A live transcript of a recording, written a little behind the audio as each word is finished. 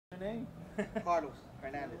name? Carlos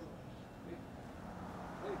Hernandez.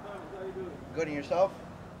 Hey Carlos, how you doing? Good, and yourself?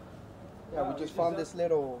 Yeah, Wow, we just found this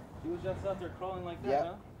little... He was just out there crawling like that,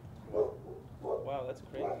 Yeah. huh? Wow, that's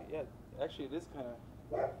crazy. Yeah, actually it is kind of...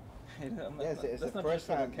 It's the first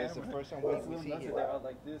time. It's the first time we see it. They're out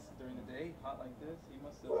like this during the day, hot like this. He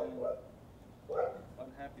must have been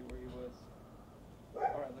unhappy where he was.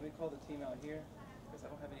 All right, let me call the team out here because I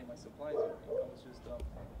don't have any of my supplies with me. I was just okay.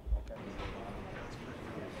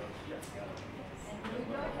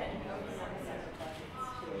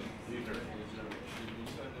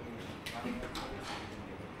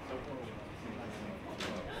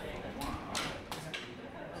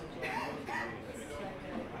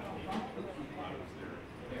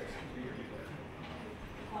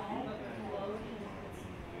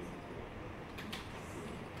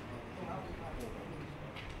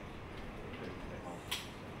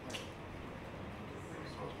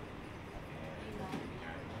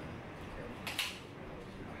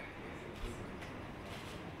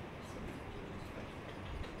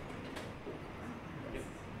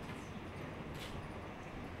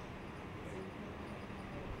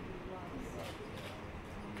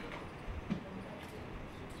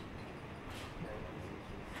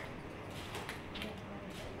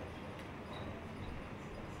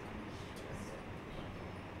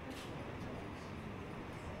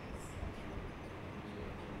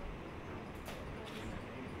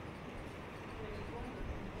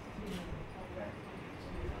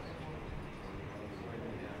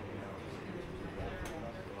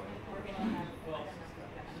 Well,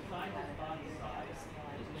 besides his body size,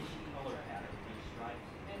 his mission color pattern, these stripes,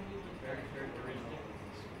 very characteristic.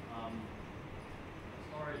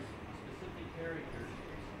 As far as specific characters,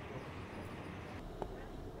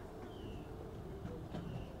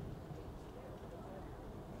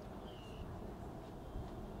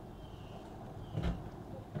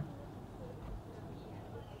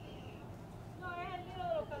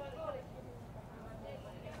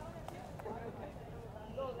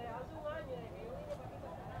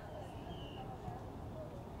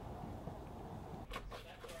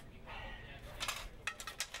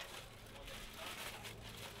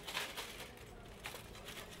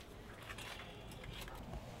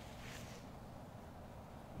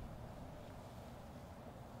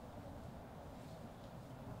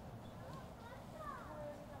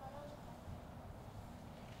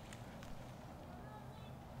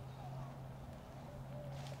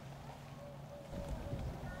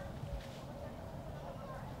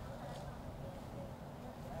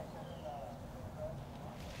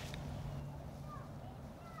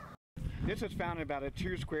 This is found in about a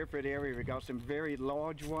 2 square foot area. We got some very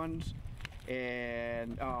large ones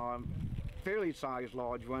and fairly sized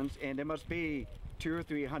large ones, and there must be 200 or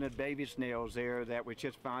 300 baby snails there that we're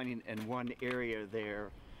just finding in one area there.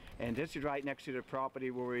 And this is right next to the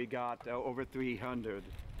property where we got over 300.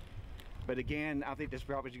 But again, I think this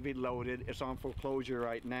property is going to be loaded. It's on foreclosure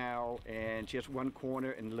right now, and just one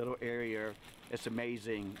corner in a little area. It's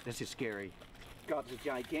amazing. This is scary. Got this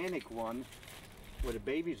gigantic one where the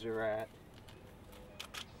babies are at.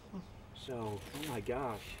 So, oh my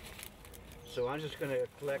gosh. So I'm just gonna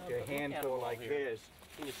collect a handful like this.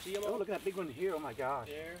 can you see them? Oh, look at that big one here, oh my gosh.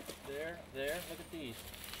 There, look at these.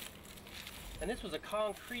 And this was a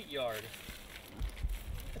concrete yard.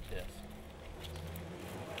 Look at this.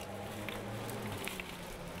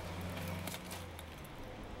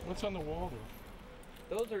 What's on the wall there?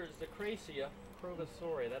 Those are Zacracia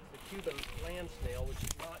provisoria. That's the Cuban land snail, which is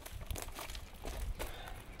not...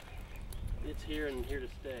 It's here and here to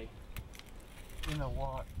stay. You know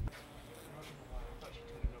what?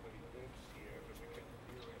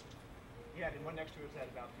 Yeah, the one next to us had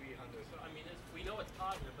about 300. So, I mean, we know it's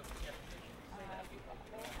positive, but we have to say that.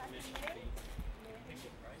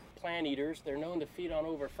 Plant eaters, they're known to feed on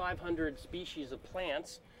over 500 species of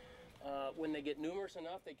plants. When they get numerous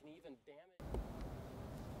enough, they can even damage.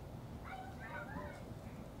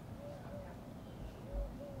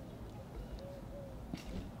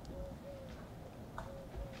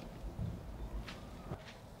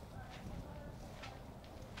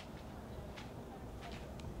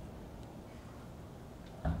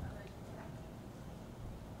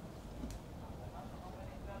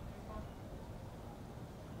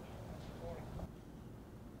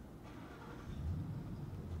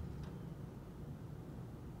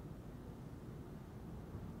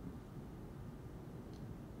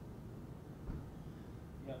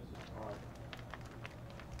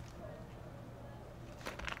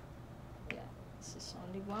 Yeah, this is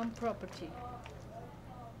only one property.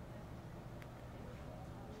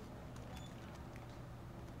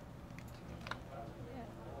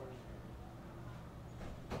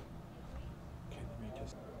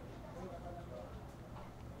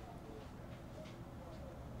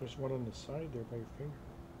 There's one on the side there by your finger.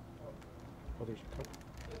 Oh, there's a couple.